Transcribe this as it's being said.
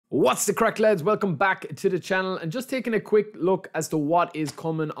What's the crack, lads? Welcome back to the channel and just taking a quick look as to what is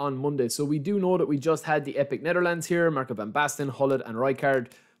coming on Monday. So we do know that we just had the Epic Netherlands here, Marco van Basten, Hullet and Rijkaard.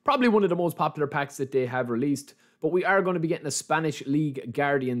 Probably one of the most popular packs that they have released. But we are going to be getting a Spanish League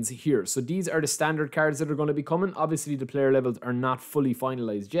Guardians here. So these are the standard cards that are going to be coming. Obviously the player levels are not fully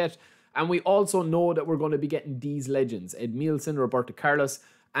finalized yet. And we also know that we're going to be getting these legends, Edmilson, Roberto Carlos,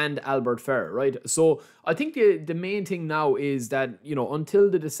 and Albert Ferrer, right? So I think the main thing now is that, you know, until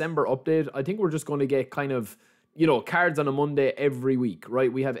the December update, I think we're just going to get kind of, you know, cards on a Monday every week, right?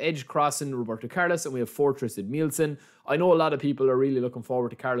 We have Edge crossing Roberto Carlos and we have Fortress Edmilson. I know a lot of people are really looking forward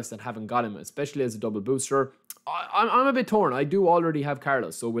to Carlos that haven't got him, especially as a double booster. I'm a bit torn. I do already have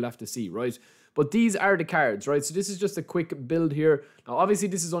Carlos, so we'll have to see, right? But these are the cards, right? So this is just a quick build here. Now, obviously,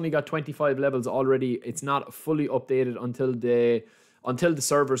 this has only got 25 levels already. It's not fully updated until the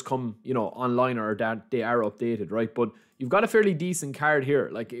servers come, you know, online or that they are updated, right? But you've got a fairly decent card here,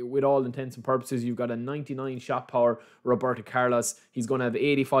 like with all intents and purposes. You've got a 99 shot power Roberto Carlos. He's going to have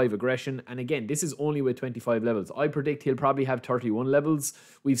 85 aggression. And again, this is only with 25 levels. I predict he'll probably have 31 levels.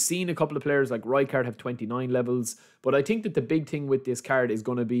 We've seen a couple of players like Rijkaard have 29 levels. But I think that the big thing with this card is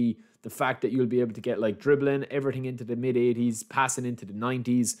going to be the fact that you'll be able to get like dribbling, everything into the mid-80s, passing into the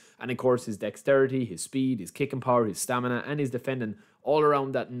 90s, and of course his dexterity, his speed, his kicking power, his stamina, and his defending all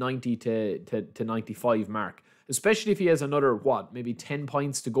around that 90 to 95 mark. Especially if he has another, what, maybe 10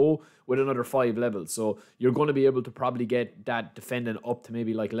 points to go with another 5 levels. So you're going to be able to probably get that defending up to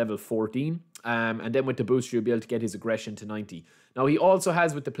maybe like level 14. And then with the booster, you'll be able to get his aggression to 90. Now, he also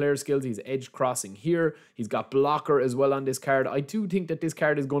has, with the player skills, he's edge crossing here. He's got blocker as well on this card. I do think that this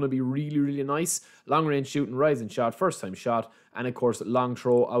card is going to be really, really nice. Long range shooting, rising shot, first time shot, and of course, long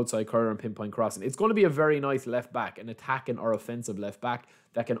throw, outside curler, and pinpoint crossing. It's going to be a very nice left back, an attacking or offensive left back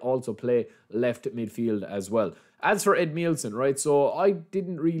that can also play left midfield as well. As for Edmilson, right, so I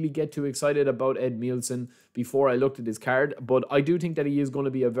didn't really get too excited about Edmilson before I looked at his card, but I do think that he is going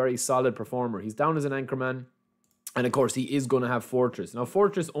to be a very solid performer. He's down as an anchorman, and of course, he is going to have Fortress. Now,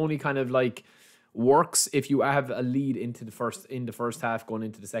 Fortress only kind of like works if you have a lead in the first half going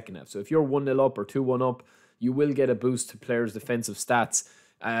into the second half. So if you're 1-0 up or 2-1 up, you will get a boost to players' defensive stats.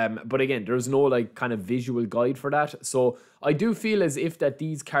 But again, there's no like kind of visual guide for that. So I do feel as if that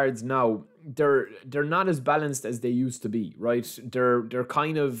these cards now, they're not as balanced as they used to be, right? They're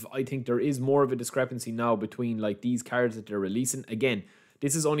kind of, I think there is more of a discrepancy now between like these cards that they're releasing. Again,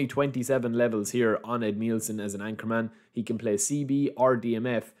 this is only 27 levels here on Edmilson as an anchorman. He can play CB or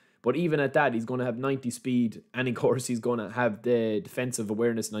DMF. But even at that, he's going to have 90 speed. And of course, he's going to have the defensive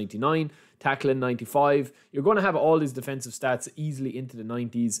awareness 99, tackling 95. You're going to have all his defensive stats easily into the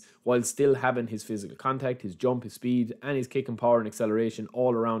 90s while still having his physical contact, his jump, his speed, and his kicking power and acceleration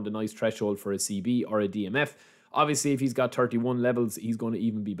all around a nice threshold for a CB or a DMF. Obviously, if he's got 31 levels, he's going to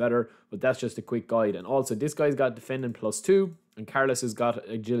even be better. But that's just a quick guide. And also, this guy's got defending +2. And Carlos has got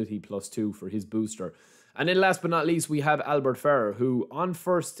agility +2 for his booster. And then last but not least, we have Albert Ferrer, who on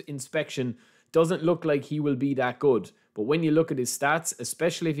first inspection doesn't look like he will be that good. But when you look at his stats,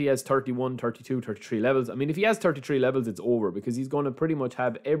 especially if he has 31, 32, 33 levels, I mean, if he has 33 levels, it's over because he's going to pretty much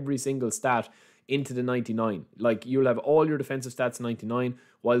have every single stat into the 99. Like, you'll have all your defensive stats 99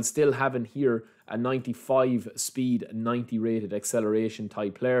 while still having here a 95 speed, 90 rated acceleration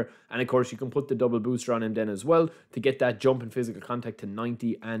type player. And of course, you can put the double booster on him then as well to get that jump in physical contact to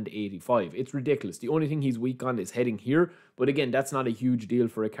 90 and 85. It's ridiculous. The only thing he's weak on is heading here. But again, that's not a huge deal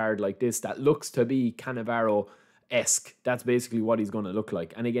for a card like this that looks to be Cannavaro-esque. That's basically what he's going to look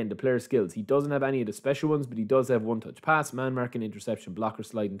like. And again, the player skills. He doesn't have any of the special ones, but he does have one-touch pass, man marking, interception, blocker,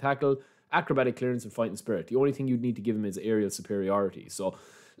 slide and tackle, acrobatic clearance, and fighting spirit. The only thing you'd need to give him is aerial superiority. So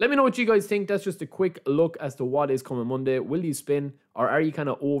let me know what you guys think. That's just a quick look as to what is coming Monday. Will you spin, or are you kind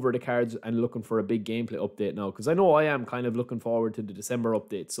of over the cards and looking for a big gameplay update now? Because I know I am kind of looking forward to the December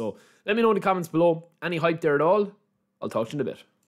update. So let me know in the comments below. Any hype there at all? I'll talk to you in a bit.